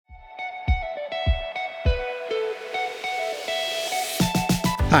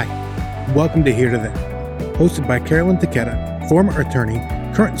Hi, welcome to Here to There, hosted by Carolyn Taketa, former attorney,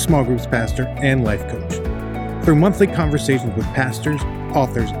 current small groups pastor, and life coach. Through monthly conversations with pastors,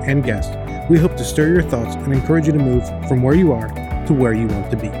 authors, and guests, we hope to stir your thoughts and encourage you to move from where you are to where you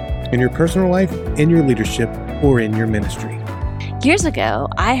want to be, in your personal life, in your leadership, or in your ministry. Years ago,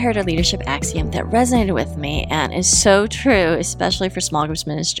 I heard a leadership axiom that resonated with me and is so true, especially for small groups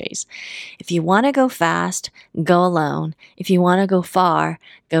ministries. If you want to go fast, go alone. If you want to go far,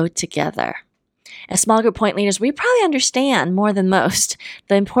 go together. As small group point leaders, we probably understand more than most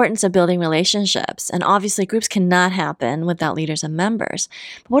the importance of building relationships. And obviously, groups cannot happen without leaders and members.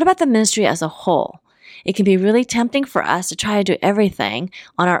 But what about the ministry as a whole? It can be really tempting for us to try to do everything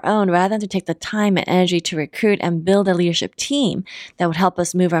on our own rather than to take the time and energy to recruit and build a leadership team that would help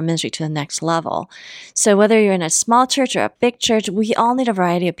us move our ministry to the next level. So whether you're in a small church or a big church, we all need a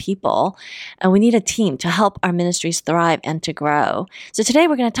variety of people, and we need a team to help our ministries thrive and to grow. So today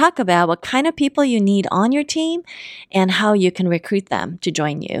we're going to talk about what kind of people you need on your team and how you can recruit them to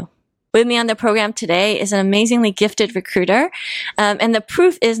join you. With me on the program today is an amazingly gifted recruiter. And the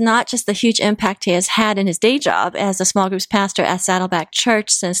proof is not just the huge impact he has had in his day job as a small groups pastor at Saddleback Church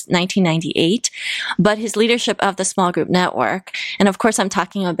since 1998, but his leadership of the small group network. And of course, I'm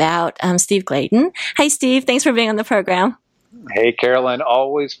talking about Steve Gladen. Hi, Steve. Thanks for being on the program. Hey, Carolyn.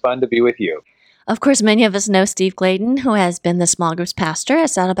 Always fun to be with you. Of course, many of us know Steve Gladen, who has been the small groups pastor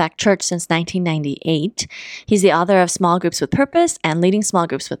at Saddleback Church since 1998. He's the author of Small Groups with Purpose and Leading Small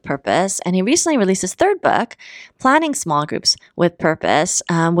Groups with Purpose. And he recently released his third book, Planning Small Groups with Purpose,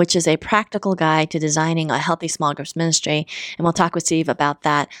 which is a practical guide to designing a healthy small groups ministry. And we'll talk with Steve about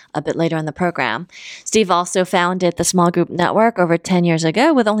that a bit later in the program. Steve also founded the Small Group Network over 10 years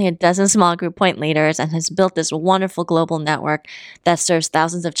ago with only a dozen small group point leaders and has built this wonderful global network that serves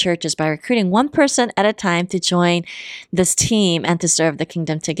thousands of churches by recruiting one person at a time to join this team and to serve the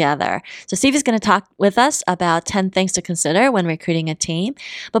kingdom together. So Steve is going to talk with us about 10 things to consider when recruiting a team.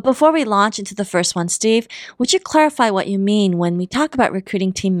 But before we launch into the first one, Steve, would you clarify what you mean when we talk about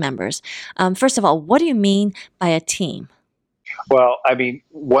recruiting team members? First of all, what do you mean by a team? Well, I mean,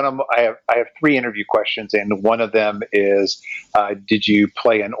 I have three interview questions, and one of them is, did you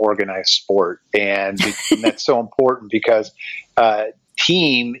play an organized sport? And that's so important because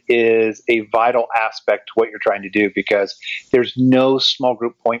team is a vital aspect to what you're trying to do, because there's no small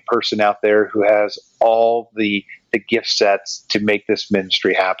group point person out there who has all the gift sets to make this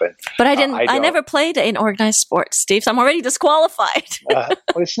ministry happen. But I never played in organized sports, Steve, so I'm already disqualified. Well,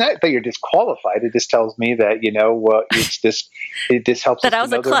 it's not that you're disqualified. It just tells me that, it just helps that us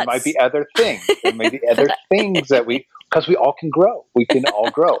to know there might be other things. There may be other things because we all can grow. We can all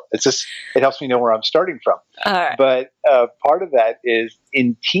grow. It helps me know where I'm starting from. All right. But part of that is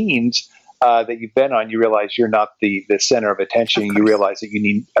in teams that you've been on, you realize you're not the center of attention. You realize that you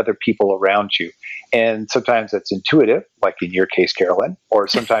need other people around you. And sometimes that's intuitive, like in your case, Carolyn, or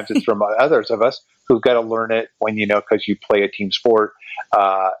sometimes it's from others of us who've got to learn it when, because you play a team sport,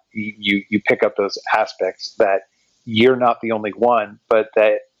 you pick up those aspects that you're not the only one, but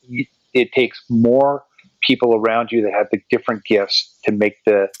that it takes more people around you that have the different gifts to make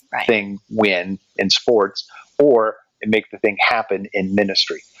the thing win in sports or make the thing happen in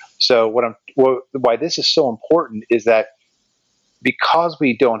ministry. So why this is so important is that because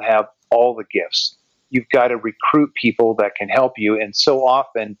we don't have all the gifts, you've got to recruit people that can help you. And so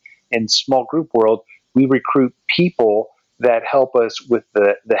often in small group world, we recruit people that help us with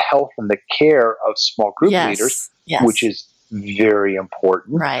the health and the care of small group leaders, which is very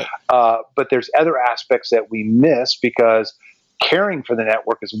important. Right. But there's other aspects that we miss because caring for the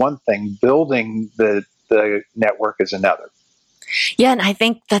network is one thing, building the network is another. Yeah, and I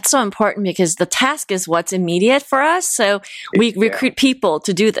think that's so important because the task is what's immediate for us. So we recruit people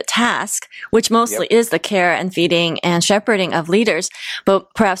to do the task, which mostly is the care and feeding and shepherding of leaders.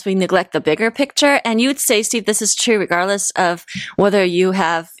 But perhaps we neglect the bigger picture. And you would say, Steve, this is true regardless of whether you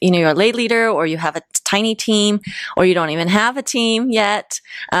have, you're a lay leader or you have a tiny team or you don't even have a team yet,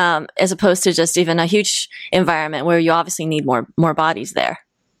 as opposed to just even a huge environment where you obviously need more bodies there.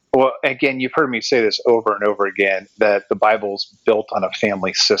 Well, again, you've heard me say this over and over again, that the Bible's built on a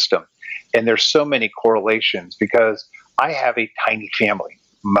family system. And there's so many correlations because I have a tiny family,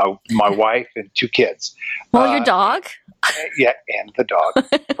 my wife and two kids. Well, your dog? Yeah, and the dog.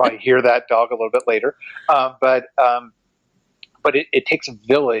 You'll probably hear that dog a little bit later. But it takes a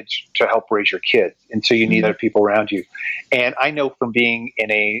village to help raise your kids. And so you need other people around you. And I know from being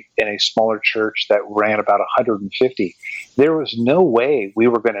in a smaller church that ran about 150, there was no way we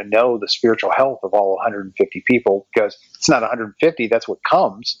were going to know the spiritual health of all 150 people because it's not 150, that's what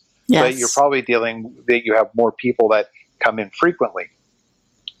comes. Yes. But you're probably dealing that you have more people that come in frequently.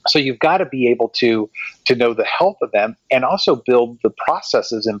 So you've got to be able to know the health of them and also build the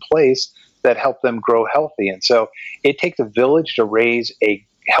processes in place that help them grow healthy. And so it takes a village to raise a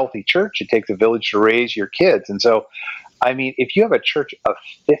healthy church. It takes a village to raise your kids. And so, I mean, if you have a church of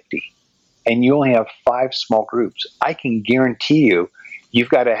 50 and you only have 5 small groups, I can guarantee you've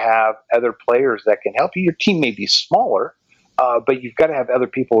got to have other players that can help you. Your team may be smaller, but you've got to have other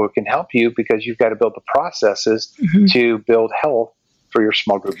people who can help you, because you've got to build the processes to build health for your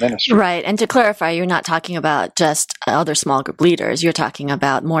small group ministry. Right. And to clarify, you're not talking about just other small group leaders. You're talking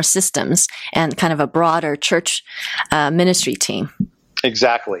about more systems and kind of a broader church ministry team.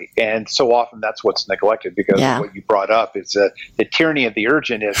 Exactly. And so often that's what's neglected, because what you brought up is the tyranny of the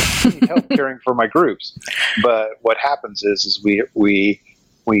urgent is, I need help caring for my groups. But what happens is we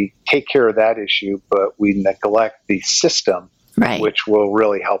take care of that issue, but we neglect the system, which will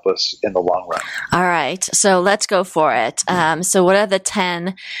really help us in the long run. All right. So let's go for it. So what are the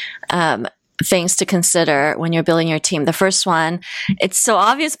 10 things to consider when you're building your team? The first one, it's so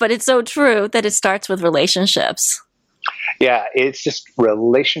obvious, but it's so true, that it starts with relationships. Yeah, it's just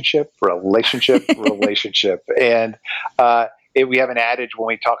relationship. And we have an adage when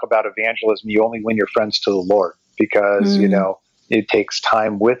we talk about evangelism: you only win your friends to the Lord, because, it takes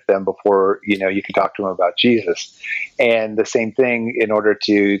time with them before, you can talk to them about Jesus. And the same thing, in order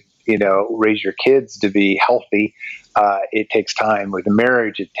to, raise your kids to be healthy, it takes time. With a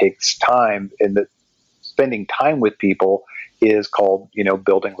marriage, it takes time. And spending time with people is called,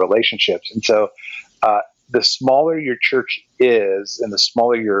 building relationships. And so, the smaller your church is and the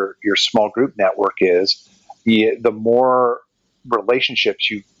smaller your small group network is, the more relationships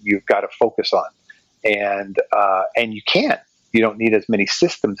you've got to focus on. And you don't need as many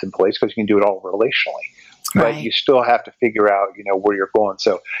systems in place, because you can do it all relationally. But you still have to figure out, where you're going.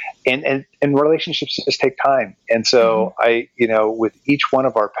 So, and relationships just take time. And so with each one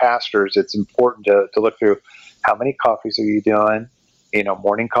of our pastors, it's important to look through, how many coffees are you doing?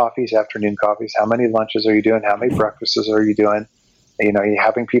 Morning coffees, afternoon coffees, how many lunches are you doing? How many breakfasts are you doing? Are you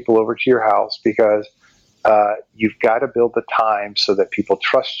having people over to your house? Because you've got to build the time so that people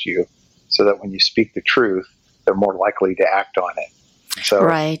trust you, so that when you speak the truth, they're more likely to act on it. So,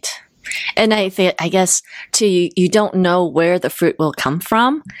 right. And I guess too, you don't know where the fruit will come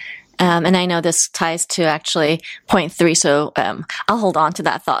from. And I know this ties to actually point 3, so I'll hold on to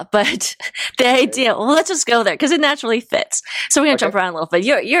that thought. But the idea, let's just go there, because it naturally fits. So we're going to jump around a little bit.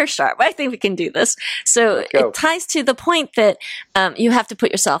 You're sharp. I think we can do this. So it ties to the point that you have to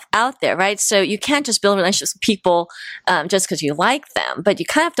put yourself out there, right? So you can't just build relationships with people just because you like them, but you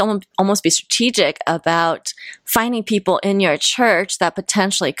kind of have to almost be strategic about finding people in your church that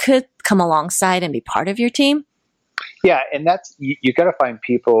potentially could come alongside and be part of your team. Yeah, and that's, you got to find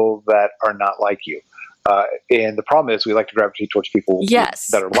people that are not like you. And the problem is, we like to gravitate towards people that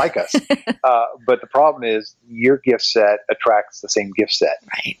are like us. But the problem is, your gift set attracts the same gift set.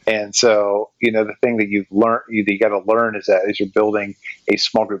 Right. And so, the thing that you've learned, you got to learn, is that as you're building a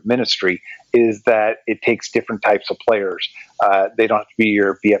small group ministry, is that it takes different types of players. They don't have to be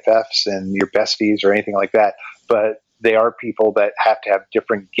your BFFs and your besties or anything like that, but they are people that have to have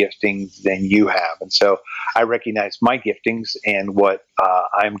different giftings than you have. And so I recognize my giftings and what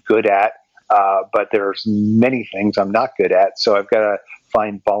I'm good at, but there's many things I'm not good at. So I've got to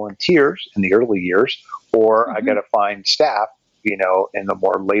find volunteers in the early years, or I got to find staff, in the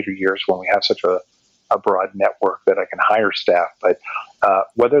more later years, when we have such a broad network that I can hire staff. But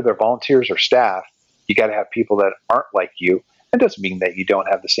whether they're volunteers or staff, you got to have people that aren't like you. That doesn't mean that you don't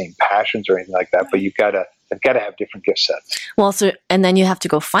have the same passions or anything like that, but they've got to have different gift sets. Well, and then you have to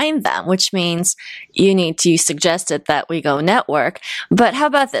go find them, which means you suggested that we go network. But how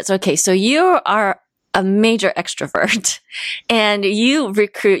about this? Okay, so you are a major extrovert, and you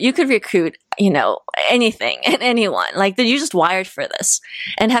could recruit, anything and anyone. Like, you're just wired for this.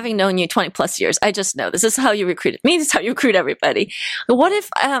 And having known you 20 plus years, I just know this is how you recruited me. This is how you recruit everybody. But what if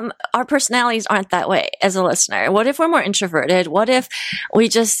our personalities aren't that way as a listener? What if we're more introverted? What if we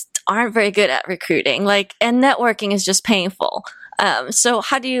just aren't very good at recruiting? And networking is just painful. So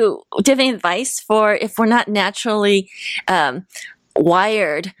do you have any advice for if we're not naturally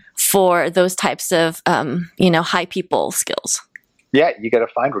wired for those types of, high people skills? Yeah, you got to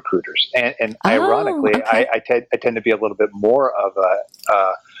find recruiters, and ironically, okay. I tend to be a little bit more of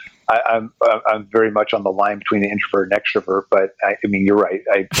I'm very much on the line between the introvert and extrovert. But you're right.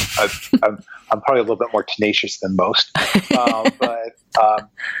 I'm probably a little bit more tenacious than most.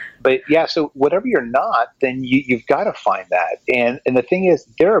 But yeah. So whatever you're not, then you've got to find that. And the thing is,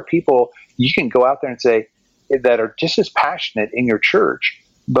 there are people you can go out there and say that are just as passionate in your church,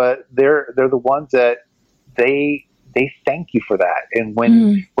 but they're the ones that they thank you for that. And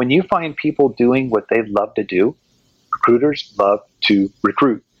when you find people doing what they love to do, recruiters love to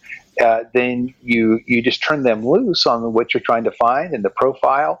recruit. Then you just turn them loose on what you're trying to find in the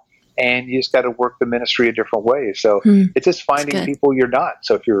profile, and you just got to work the ministry a different way. So it's just finding people you're not.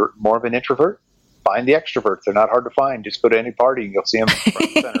 So if you're more of an introvert, find the extroverts. They're not hard to find. Just go to any party and you'll see them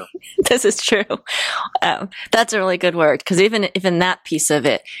front and center. This is true. That's a really good word, because even in that piece of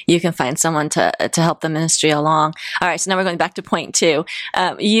it, you can find someone to help the ministry along. All right, so now we're going back to point 2.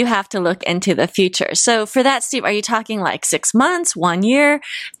 You have to look into the future. So for that, Steve, are you talking like 6 months, 1 year,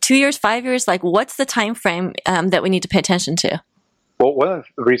 2 years, 5 years? Like, what's the time frame that we need to pay attention to? Well, one of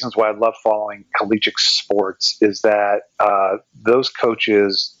the reasons why I love following collegiate sports is that those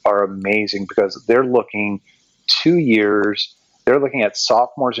coaches are amazing, because they're looking 2 years. They're looking at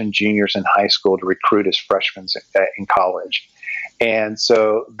sophomores and juniors in high school to recruit as freshmen in college. And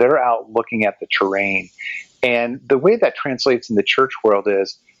so they're out looking at the terrain. And the way that translates in the church world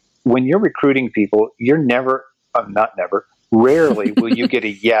is when you're recruiting people, you're rarely will you get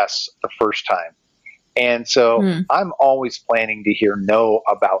a yes the first time. And so I'm always planning to hear no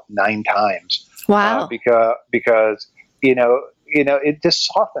about 9 times. Wow. Because it just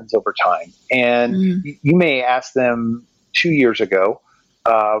softens over time. And you may ask them 2 years ago,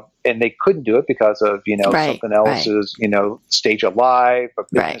 and they couldn't do it because of, something else's, stage of life, a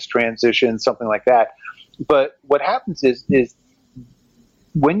business transition, something like that. But what happens is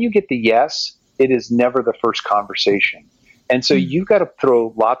when you get the yes, it is never the first conversation. And so you've got to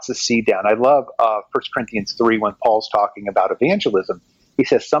throw lots of seed down. I love 1 Corinthians 3 when Paul's talking about evangelism. He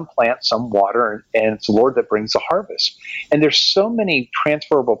says, some plant, some water, and it's the Lord that brings the harvest. And there's so many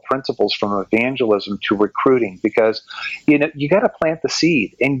transferable principles from evangelism to recruiting, because, you got to plant the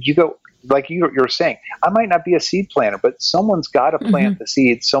seed. And you go, like you're saying, I might not be a seed planter, but someone's got to plant the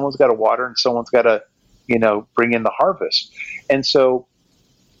seed. Someone's got to water, and someone's got to, bring in the harvest. And so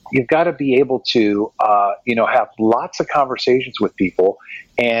you've got to be able to, have lots of conversations with people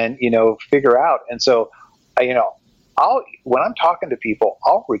and, figure out. And so, when I'm talking to people,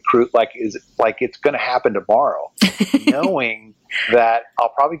 I'll recruit like it's going to happen tomorrow, knowing that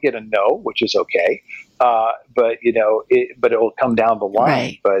I'll probably get a no, which is okay. But it'll come down the line.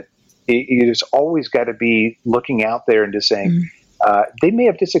 Right. But you just always got to be looking out there and just saying, they may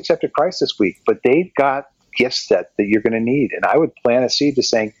have just accepted Christ this week, but they've got gift set that you're going to need. And I would plant a seed to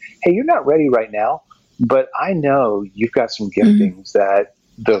saying, hey, you're not ready right now, but I know you've got some giftings that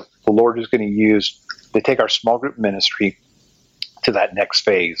the Lord is going to use to take our small group ministry to that next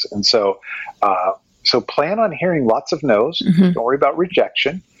phase. And so, plan on hearing lots of no's. Don't worry about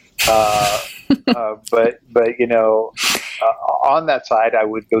rejection. But on that side, I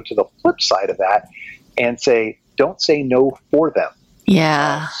would go to the flip side of that and say, don't say no for them.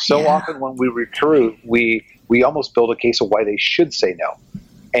 Yeah. Often when we recruit, we almost build a case of why they should say no.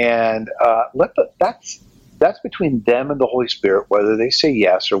 And that's between them and the Holy Spirit, whether they say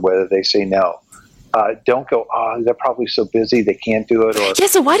yes or whether they say no. Don't go, they're probably so busy they can't do it. Or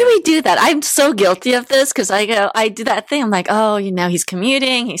so why do we do that? I'm so guilty of this, because I do that thing. I'm like, he's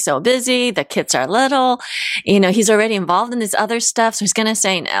commuting, he's so busy, the kids are little, he's already involved in this other stuff, so he's going to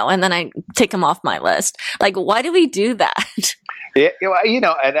say no, and then I take him off my list. Like, why do we do that? Yeah,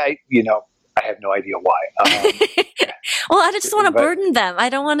 and I have no idea why. Well, I just want to burden them. I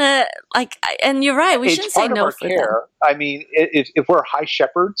don't want to, and you're right, we shouldn't say no for them. I mean, if we're high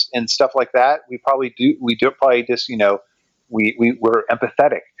shepherds and stuff like that, we do probably just, we're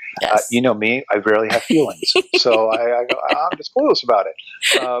empathetic. Yes. You know me, I rarely have feelings. So I'm just clueless about it.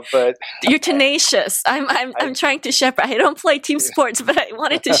 But you're tenacious. I'm trying to shepherd. I don't play team sports, but I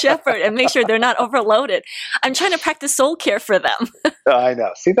wanted to shepherd and make sure they're not overloaded. I'm trying to practice soul care for them. I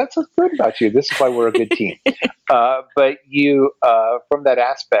know. See, that's what's good about you. This is why we're a good team. But you, from that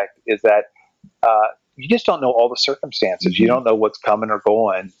aspect, is that you just don't know all the circumstances. You don't know what's coming or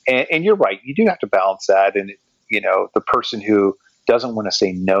going. And you're right. You do have to balance that. And, the person who doesn't want to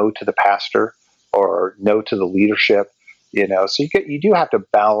say no to the pastor or no to the leadership, so you do have to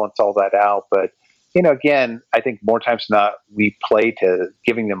balance all that out. But, again, I think more times than not, we play to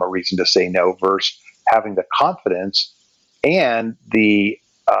giving them a reason to say no versus having the confidence and the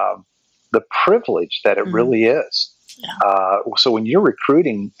privilege that it really is. Yeah. So when you're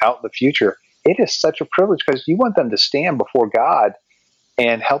recruiting out in the future, it is such a privilege, because you want them to stand before God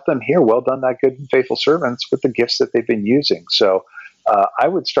and help them hear, well done, thy good and faithful servants, with the gifts that they've been using. So I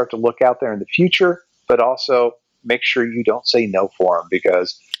would start to look out there in the future, but also make sure you don't say no for them,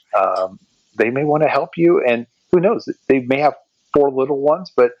 because they may want to help you. And who knows, they may have 4 little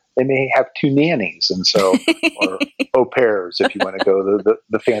ones, but they may have 2 nannies, and so, or au pairs, if you want to go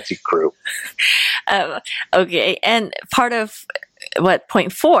the fancy crew. Okay. And part of what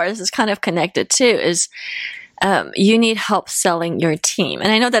point 4, this is kind of connected to, is you need help selling your team.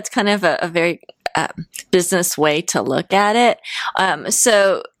 And I know that's kind of a very business way to look at it.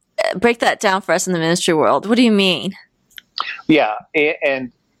 So break that down for us in the ministry world. What do you mean? Yeah.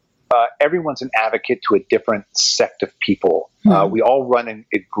 And everyone's an advocate to a different sect of people. We all run in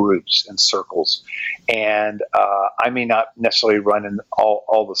groups and circles, and I may not necessarily run in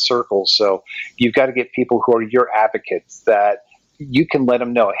all the circles. So you've got to get people who are your advocates that you can let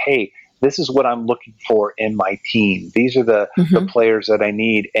them know, hey, this is what I'm looking for in my team. These are the players that I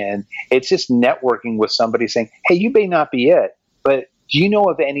need. And it's just networking with somebody saying, hey, you may not be it, but do you know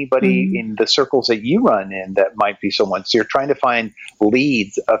of anybody in the circles that you run in that might be someone? So you're trying to find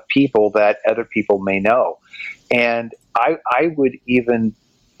leads of people that other people may know. And I would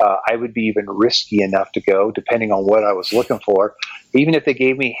be even risky enough to go, depending on what I was looking for, even if they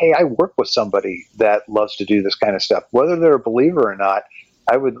gave me, hey, I work with somebody that loves to do this kind of stuff, whether they're a believer or not.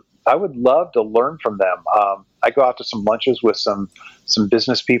 I would love to learn from them. I go out to some lunches with some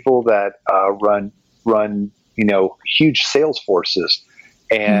business people that run huge sales forces,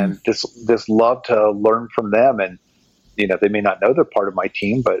 and this love to learn from them. And they may not know they're part of my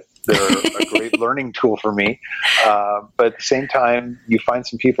team, but they're a great learning tool for me. But at the same time, you find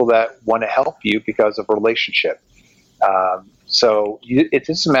some people that want to help you because of relationship. So it's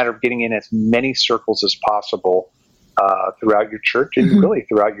just a matter of getting in as many circles as possible throughout your church and really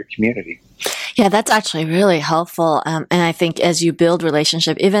throughout your community. Yeah, that's actually really helpful. And I think as you build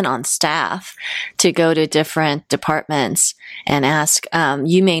relationship, even on staff, to go to different departments and ask,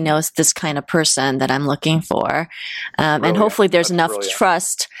 you may know this kind of person that I'm looking for. And hopefully there's enough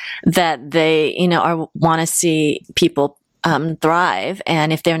trust that they, want to see people thrive,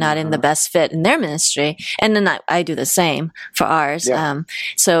 and if they're not in the best fit in their ministry, and then I do the same for ours.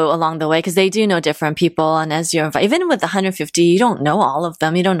 So along the way, because they do know different people, and as you're even with 150, you don't know all of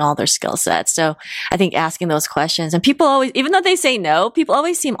them, you don't know all their skill sets. So I think asking those questions, and people always, even though they say no, people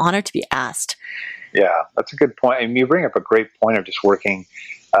always seem honored to be asked. Yeah, that's a good point. And you bring up a great point of just working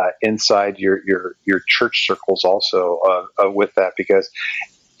inside your church circles also with that, because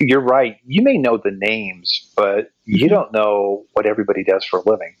you're right. You may know the names, but you don't know what everybody does for a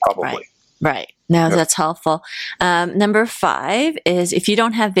living, probably. Right. No, that's helpful. Number 5 is, if you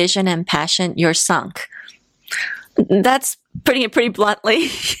don't have vision and passion, you're sunk. That's pretty bluntly.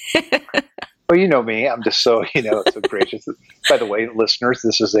 Well, you know me. I'm just so gracious. By the way, listeners,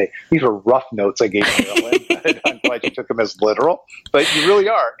 these are rough notes I gave Marilyn. I'm glad you took them as literal, but you really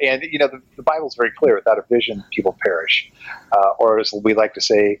are. And the Bible's very clear: without a vision, people perish, or as we like to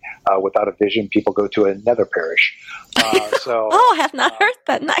say, without a vision, people go to another parish. I have not heard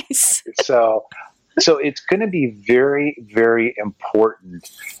that. Nice. So it's going to be very, very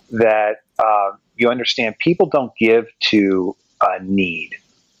important that you understand. People don't give to need.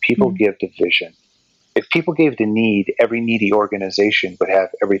 People give to vision. If people gave to need, every needy organization would have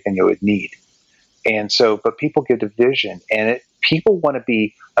everything it would need. And so, but people give to vision, and people want to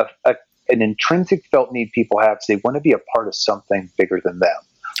be an intrinsic felt need people have. Is they want to be a part of something bigger than them.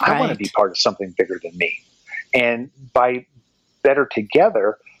 I want to be part of something bigger than me. And by better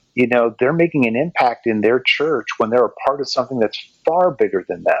together, they're making an impact in their church when they're a part of something that's far bigger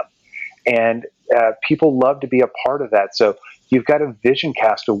than them. And people love to be a part of that. So you've got a vision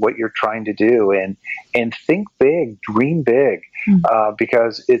cast of what you're trying to do, and think big, dream big,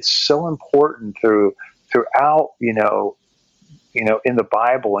 because it's so important throughout, in the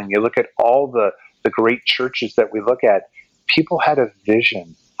Bible. And you look at all the great churches that we look at, people had a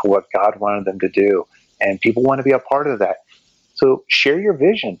vision for what God wanted them to do, and people want to be a part of that. So share your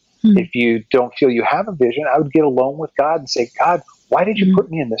vision. If you don't feel you have a vision, I would get alone with God and say, God, why did you put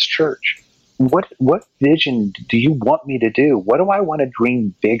me in this church? What vision do you want me to do? What do I want to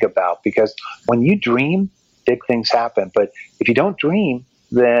dream big about? Because when you dream, big things happen. But if you don't dream,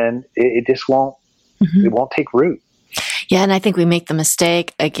 then it just won't. It won't take root. Yeah, and I think we make the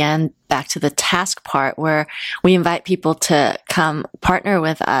mistake, again, back to the task part, where we invite people to come partner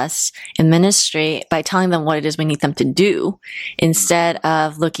with us in ministry by telling them what it is we need them to do, instead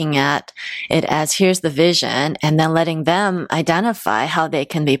of looking at it as, here's the vision, and then letting them identify how they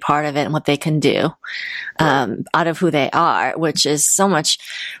can be part of it and what they can do out of who they are, which is so much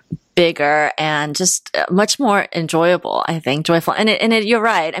bigger and just much more enjoyable, I think, joyful. And you're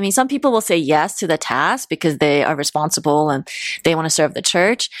right. I mean, some people will say yes to the task because they are responsible and they want to serve the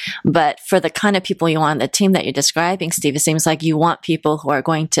church. But for the kind of people you want on the team that you're describing, Steve, it seems like you want people who are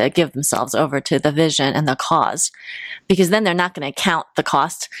going to give themselves over to the vision and the cause, because then they're not going to count the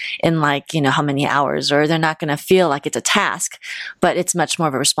cost in how many hours, or they're not going to feel like it's a task, but it's much more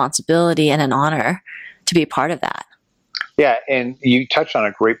of a responsibility and an honor to be part of that. Yeah, and you touched on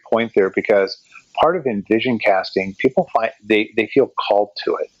a great point there, because part of vision casting, people find they feel called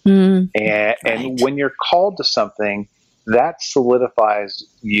to it. And when you're called to something, that solidifies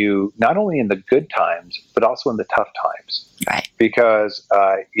you not only in the good times, but also in the tough times. Right. Because,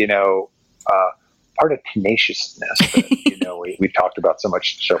 part of tenaciousness that, we've talked about so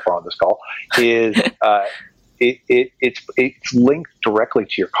much so far on this call is it's linked directly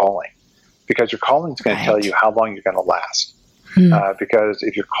to your calling. Because your calling is going to tell you how long you're going to last. Because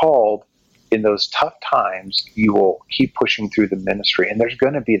if you're called in those tough times, you will keep pushing through the ministry. And there's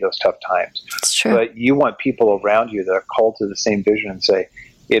going to be those tough times. It's true. But you want people around you that are called to the same vision and say,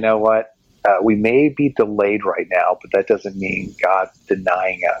 you know what, we may be delayed right now, but that doesn't mean God's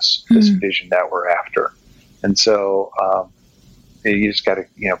denying us this vision that we're after. And so you just got to,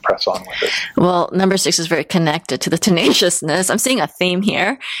 press on with it. Well, number 6 is very connected to the tenaciousness. I'm seeing a theme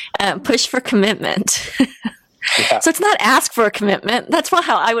here. Push for commitment. Yeah. So it's not ask for a commitment. That's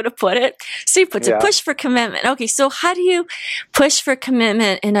how I would have put it. Steve puts it, push for commitment. Okay, so how do you push for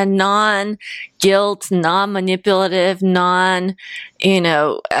commitment in a non-guilt, non-manipulative,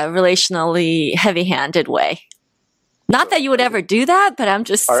 relationally heavy-handed way? Not that you would ever do that, but I'm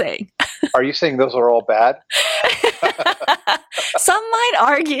just saying. Are you saying those are all bad? Some might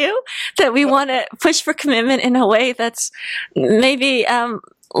argue that we want to push for commitment in a way that's maybe kind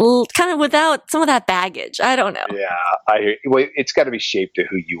of without some of that baggage. I don't know. Yeah, it's got to be shaped to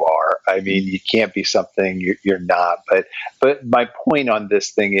who you are. I mean, you can't be something you're not. But my point on this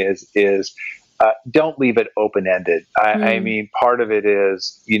thing is don't leave it open-ended. I mean, part of it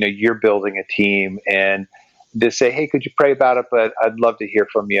is, you're building a team, and to say, hey, could you pray about it? But I'd love to hear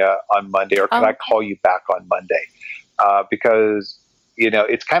from you on Monday, or can I call you back on Monday? Because,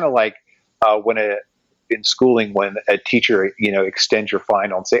 it's kind of like in schooling when a teacher, extends your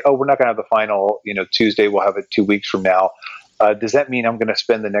final and say, oh, we're not going to have the final, Tuesday, we'll have it 2 weeks from now. Does that mean I'm going to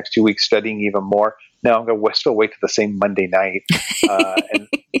spend the next 2 weeks studying even more? No, I'm going to still wait to the same Monday night. And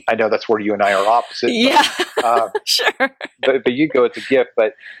I know that's where you and I are opposite. Yeah, but, sure. But you go, it's a gift.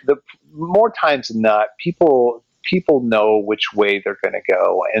 But the more times than not, people know which way they're going to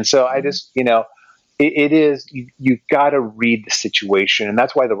go. And so I just, it is, you've got to read the situation. And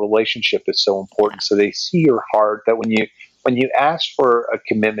that's why the relationship is so important. So they see your heart, that when you ask for a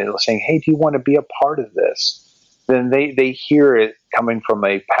commitment, saying, hey, do you want to be a part of this? Then they hear it coming from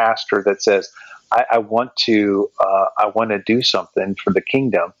a pastor that says, I want to do something for the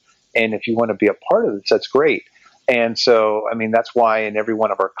kingdom. And if you want to be a part of this, that's great. And so, I mean, that's why in every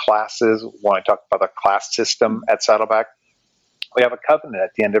one of our classes, when I talk about the class system at Saddleback, we have a covenant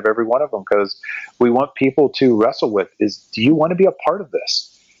at the end of every one of them, because we want people to wrestle with do you want to be a part of this?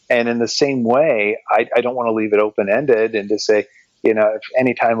 And in the same way, I don't want to leave it open-ended and to say, if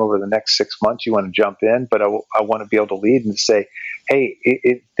any time over the next 6 months you want to jump in, but I want to be able to lead and say, hey,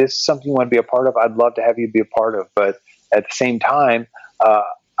 if this is something you want to be a part of, I'd love to have you be a part of. But at the same time,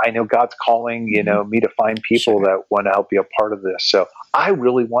 I know God's calling, me to find people that want to help be a part of this. So I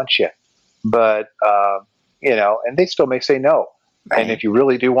really want you. But, and they still may say no. Right. And if you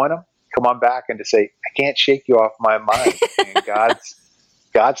really do want them, come on back and to say, I can't shake you off my mind. And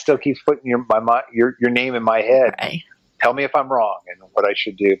God still keeps putting your name in my head. Right. Tell me if I'm wrong and what I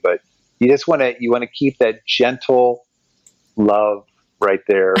should do. But you just want to keep that gentle love right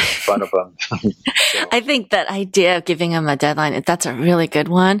there in front of them. So. I think that idea of giving them a deadline, that's a really good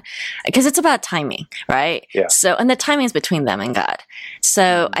one, because it's about timing, right? Yeah. So, and the timing is between them and God.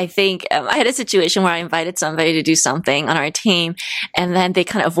 So I think I had a situation where I invited somebody to do something on our team, and then they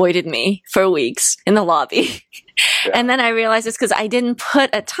kind of avoided me for weeks in the lobby. Yeah. And then I realized it's because I didn't put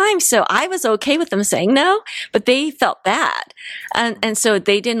a time. So I was okay with them saying no, but they felt bad. And so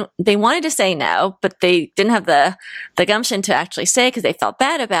they wanted to say no, but they didn't have the gumption to actually say it because they felt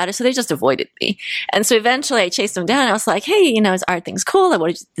bad about it. So they just avoided me. And so eventually I chased them down. I was like, hey, are things cool? What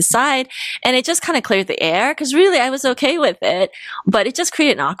did you decide? And it just kind of cleared the air, because really I was okay with it, but it just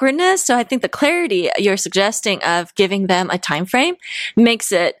created an awkwardness. So I think the clarity you're suggesting of giving them a time frame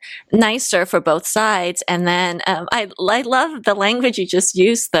makes it nicer for both sides. And then I love the language you just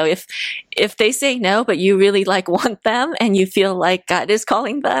used, though. If they say no, but you really want them, and you feel like God is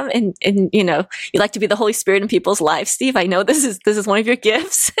calling them, and you like to be the Holy Spirit in people's lives, Steve. I know this is one of your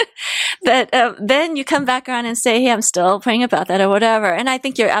gifts. But then you come back around and say, hey, I'm still praying about that or whatever. And I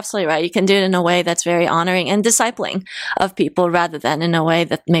think you're absolutely right. You can do it in a way that's very honoring and discipling of people rather than in a way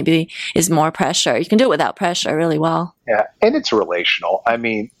that maybe is more pressure. You can do it without pressure really well. Yeah, and it's relational. I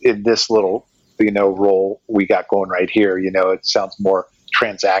mean, in this little, role we got going right here, it sounds more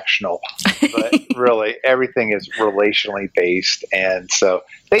transactional, but really everything is relationally based. And so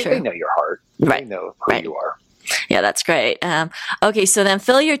they know your heart. Right. They know who you are. Yeah, that's great. Okay, so then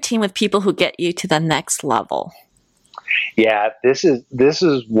fill your team with people who get you to the next level. Yeah, this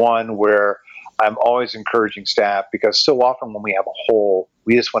is one where I'm always encouraging staff, because so often when we have a hole,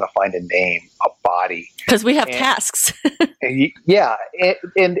 we just want to find a name, a body, because we have tasks.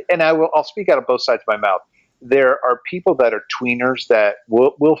 and I'll speak out of both sides of my mouth. There are people that are tweeners that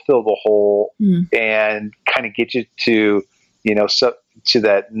will fill the hole and kind of get you to, to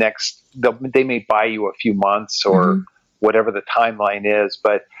that next. They may buy you a few months or whatever the timeline is,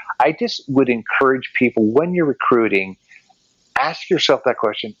 but I just would encourage people, when you're recruiting, ask yourself that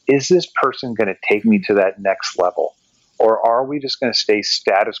question: is this person going to take me to that next level? Or are we just going to stay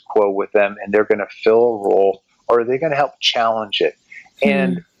status quo with them and they're going to fill a role, or are they going to help challenge it?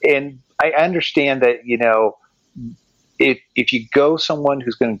 And I understand that, if you go someone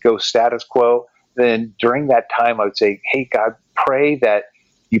who's going to go status quo, then during that time I would say, hey, God,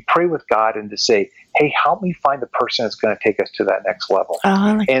 you pray with God and to say, hey, help me find the person that's going to take us to that next level.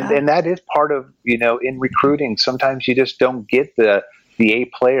 And that is part of, in recruiting, sometimes you just don't get the A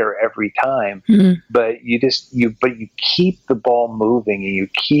player every time, but you keep the ball moving and you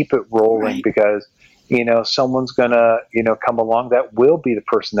keep it rolling, because someone's gonna come along that will be the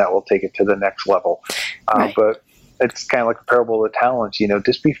person that will take it to the next level. But it's kind of like the parable of the talents.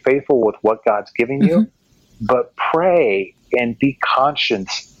 Just be faithful with what God's giving you, but pray and be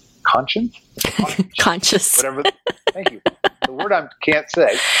conscious, whatever. Thank you. The word I can't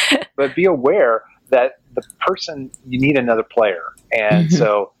say, but be aware that the person, you need another player. And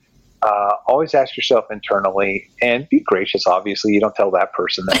so always ask yourself internally, and be gracious. Obviously, you don't tell that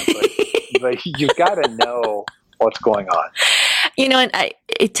person that, but you've got to know what's going on. And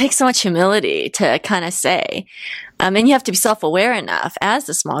it takes so much humility to kind of say, and you have to be self-aware enough as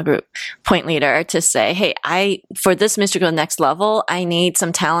the small group point leader to say, hey, for this ministry to go to the next level, I need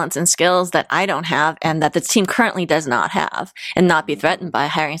some talents and skills that I don't have and that the team currently does not have, and not be threatened by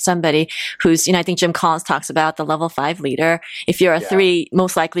hiring somebody who's, I think Jim Collins talks about the level 5 leader. If you're a 3,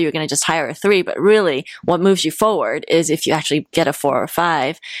 most likely you're going to just hire a 3, but really what moves you forward is if you actually get a 4 or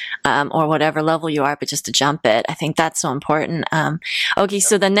 5, or whatever level you are, but just to jump it. I think that's so important. Okay,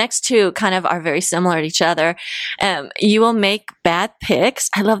 so the next two kind of are very similar to each other. You will make bad picks.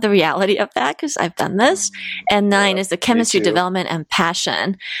 I love the reality of that because I've done this. And 9 is the chemistry development and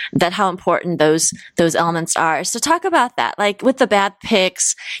passion, that how important those elements are. So talk about that. Like with the bad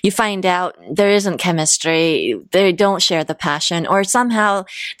picks, you find out there isn't chemistry. They don't share the passion, or somehow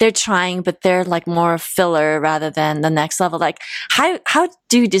they're trying, but they're like more filler rather than the next level. Like how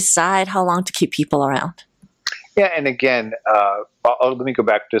do you decide how long to keep people around? Yeah, and again, let me go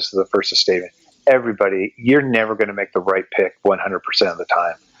back just to the first statement. Everybody, you're never going to make the right pick 100% of the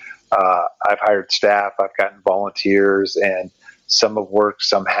time. I've hired staff, I've gotten volunteers, and some have worked,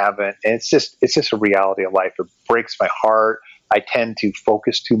 some haven't. And it's just a reality of life. It breaks my heart. I tend to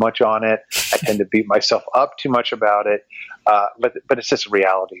focus too much on it. I tend to beat myself up too much about it. But it's just a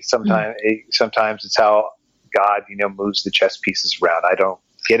reality. Sometimes it's how God, moves the chess pieces around. I don't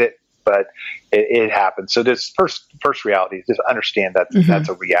get it, but it happens. So this first reality is just understand that that's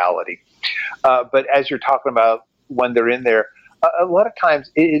a reality. But as you're talking about when they're in there, a lot of times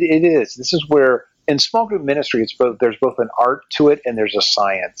it is. This is where in small group ministry, there's both an art to it and there's a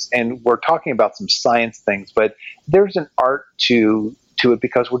science. And we're talking about some science things, but there's an art to it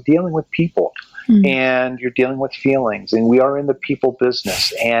because we're dealing with people and you're dealing with feelings, and we are in the people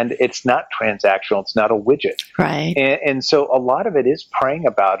business, and it's not transactional. It's not a widget. Right. And so a lot of it is praying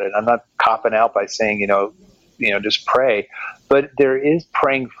about it. I'm not copping out by saying, just pray, but there is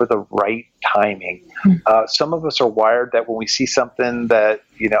praying for the right timing. Some of us are wired that when we see something that,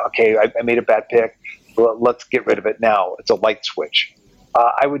 okay, I made a bad pick, well, let's get rid of it now. It's a light switch.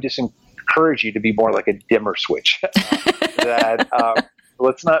 I would just encourage you to be more like a dimmer switch.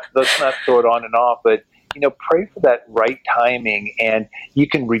 Let's not throw it on and off, but pray for that right timing, and you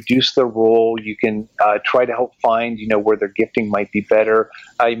can reduce the role. You can try to help find, where their gifting might be better.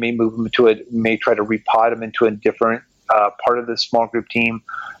 You may move them may try to repot them into a different part of the small group team.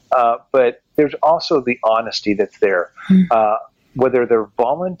 But there's also the honesty that's there. Whether they're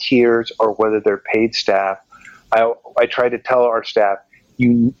volunteers or whether they're paid staff, I try to tell our staff,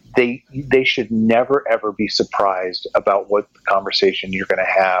 they should never ever be surprised about what conversation you're going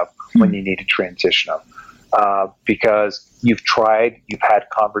to have when you need to transition them, because you've had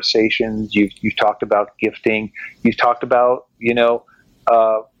conversations, you've talked about gifting, you've talked about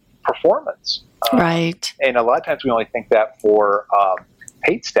performance, Right. and a lot of times we only think that for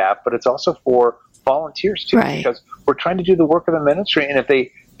paid staff, but it's also for volunteers too, Right. because we're trying to do the work of the ministry, and if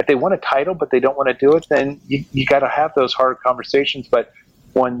they want a title but they don't want to do it, then you got to have those hard conversations. But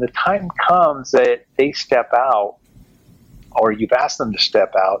when the time comes that they step out, or you've asked them to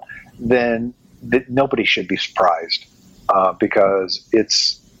step out, then nobody should be surprised, because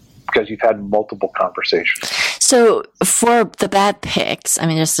you've had multiple conversations. So for the bad picks, I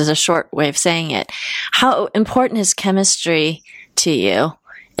mean, just as a short way of saying it, how important is chemistry to you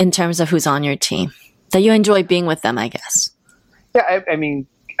in terms of who's on your team? That you enjoy being with them, I guess. Yeah, I mean,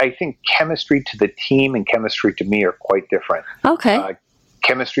 I think chemistry to the team and chemistry to me are quite different. Okay.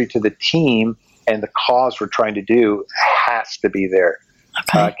 Chemistry to the team and the cause we're trying to do has to be there.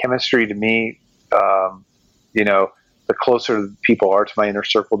 Okay. Chemistry to me, the closer people are to my inner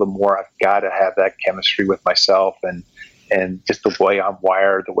circle, the more I've got to have that chemistry with myself and just the way I'm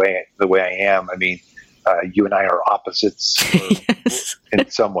wired, the way I am. I mean, you and I are opposites Yes. in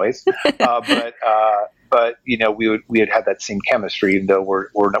some ways, but we would have that same chemistry, even though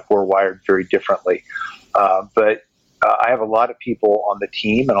we're wired very differently. But I have a lot of people on the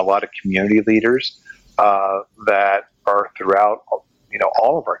team and a lot of community leaders that are throughout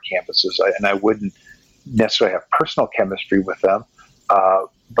all of our campuses, and I wouldn't necessarily have personal chemistry with them,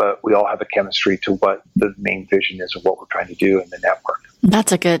 but we all have a chemistry to what the main vision is of what we're trying to do in the network.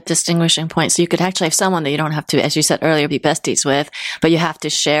 That's a good distinguishing point. So you could actually have someone that you don't have to, as you said earlier, be besties with, but you have to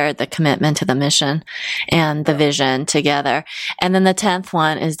share the commitment to the mission and the vision together. And then the 10th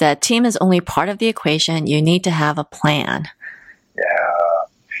one is that team is only part of the equation. You need to have a plan. Yeah.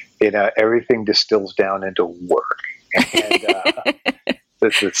 Everything distills down into work. And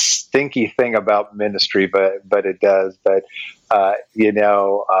it's a stinky thing about ministry, but it does. But,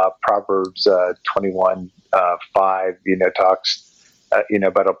 Proverbs 21:5, talks,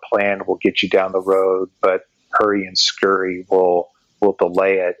 about a plan will get you down the road, but hurry and scurry will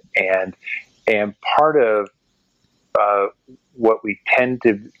delay it. And part of what we tends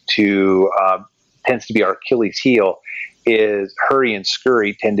to be our Achilles heel is hurry and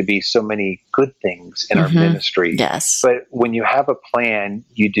scurry tend to be so many good things in our ministry. Yes. But when you have a plan,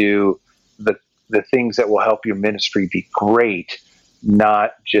 you do the things that will help your ministry be great,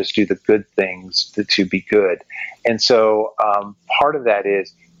 not just do the good things to be good. And so part of that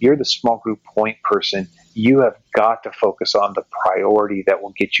is you're the small group point person. You have got to focus on the priority that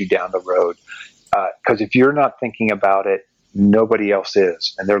will get you down the road. Because if you're not thinking about it, nobody else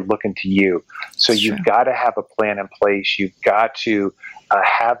is, and they're looking to you. So you've got to have a plan in place. You've got to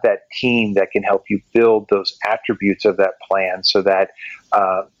have that team that can help you build those attributes of that plan, so that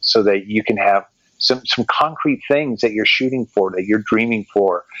you can have some concrete things that you're shooting for, that you're dreaming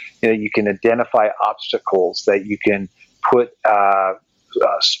for. You can identify obstacles that you can put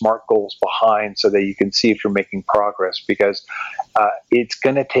SMART goals behind, so that you can see if you're making progress. Because it's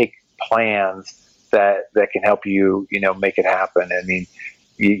going to take plans that can help you, make it happen. I mean,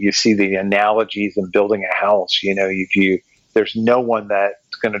 you see the analogies in building a house. There's no one that's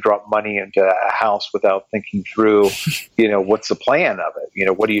going to drop money into a house without thinking through, what's the plan of it?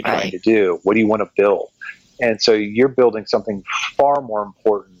 What are you trying to do? What do you want to build? And so you're building something far more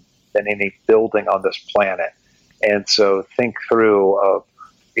important than any building on this planet. And so think through of,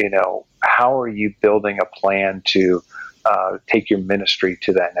 how are you building a plan to take your ministry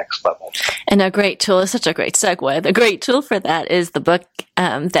to that next level. And a great tool is such a great segue. The great tool for that is the book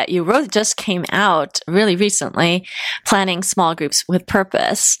that you wrote, just came out really recently, Planning Small Groups with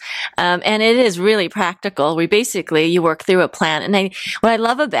Purpose. And it is really practical. You work through a plan. And what I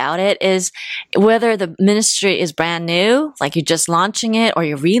love about it is whether the ministry is brand new, like you're just launching it, or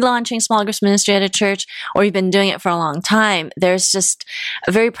you're relaunching small groups ministry at a church, or you've been doing it for a long time, there's just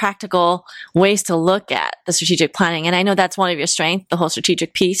a very practical ways to look at the strategic planning. And I know that's one of your strengths, the whole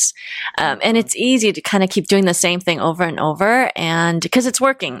strategic piece. And it's easy to kind of keep doing the same thing over and over, and because it's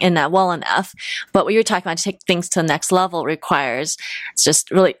working in that well enough. But what you're talking about, to take things to the next level, requires it's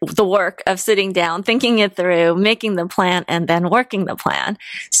just really the work of sitting down, thinking it through, making the plan, and then working the plan.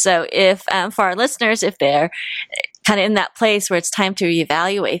 So if for our listeners, if they're kind of in that place where it's time to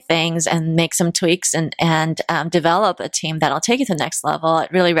reevaluate things and make some tweaks and develop a team that'll take you to the next level,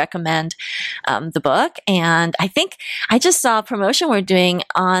 I'd really recommend the book. And I think I just saw a promotion we're doing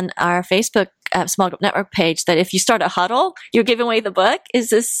on our Facebook Small Group Network page that if you start a huddle, you're giving away the book.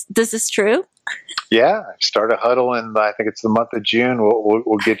 Does this true? Yeah, start a huddle, and I think it's the month of June.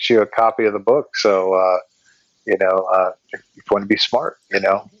 We'll get you a copy of the book. So if you want to be smart,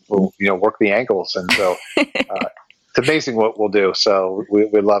 we'll work the angles, and so it's amazing what we'll do. So we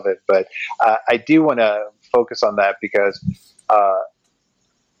love it. But I do want to focus on that because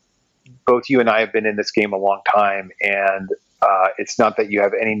both you and I have been in this game a long time, and it's not that you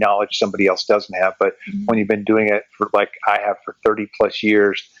have any knowledge somebody else doesn't have, but when you've been doing it for like I have for 30 plus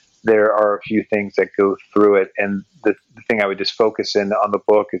years, there are a few things that go through it. And the thing I would just focus in on the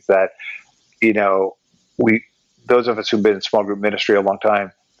book is that, those of us who've been in small group ministry a long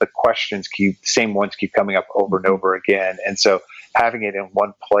time, the same ones keep coming up over and over again. And so having it in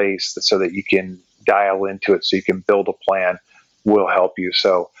one place so that you can dial into it, so you can build a plan, will help you.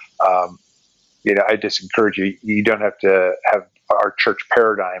 So, I just encourage you, you don't have to have our church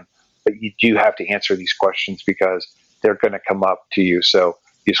paradigm, but you do have to answer these questions because they're going to come up to you. So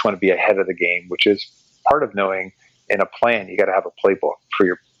you just want to be ahead of the game, which is part of knowing in a plan, you got to have a playbook for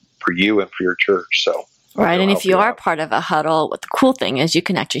you and for your church. So. Right. And if you are part of a huddle, what the cool thing is you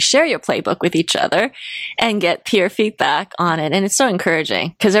can actually share your playbook with each other and get peer feedback on it. And it's so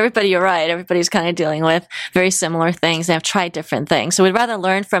encouraging because you're right. Everybody's kind of dealing with very similar things. They have tried different things. So we'd rather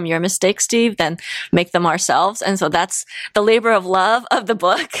learn from your mistakes, Steve, than make them ourselves. And so that's the labor of love of the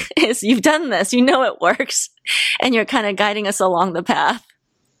book is you've done this, it works, and you're kind of guiding us along the path.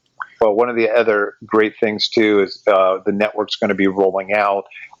 Well, one of the other great things too is the network's going to be rolling out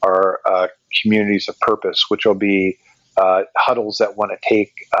our communities of purpose, which will be huddles that want to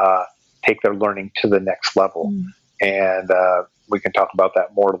take their learning to the next level. And we can talk about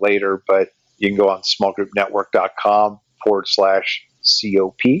that more later, but you can go on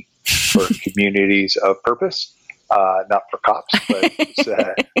smallgroupnetwork.com/COP for communities of purpose, not for cops, but it's,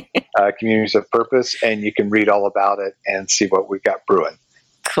 communities of purpose. And you can read all about it and see what we've got brewing.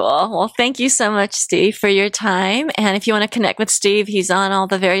 Cool. Well, thank you so much, Steve, for your time. And if you want to connect with Steve, he's on all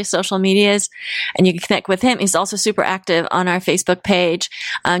the various social medias and you can connect with him. He's also super active on our Facebook page.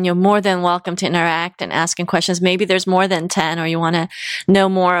 You're more than welcome to interact and ask him questions. Maybe there's more than 10 or you want to know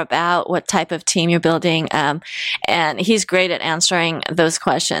more about what type of team you're building. And he's great at answering those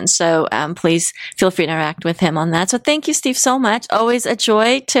questions. So please feel free to interact with him on that. So thank you, Steve, so much. Always a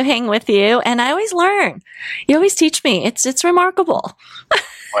joy to hang with you. And I always learn. You always teach me. It's remarkable.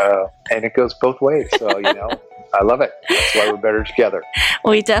 And it goes both ways. So, I love it. That's why we're better together.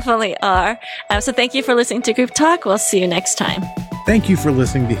 We definitely are. So thank you for listening to Group Talk. We'll see you next time. Thank you for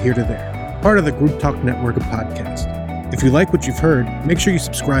listening to Here to There, part of the Group Talk Network of podcasts. If you like what you've heard, make sure you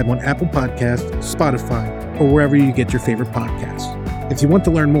subscribe on Apple Podcasts, Spotify, or wherever you get your favorite podcasts. If you want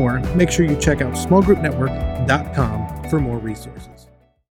to learn more, make sure you check out smallgroupnetwork.com for more resources.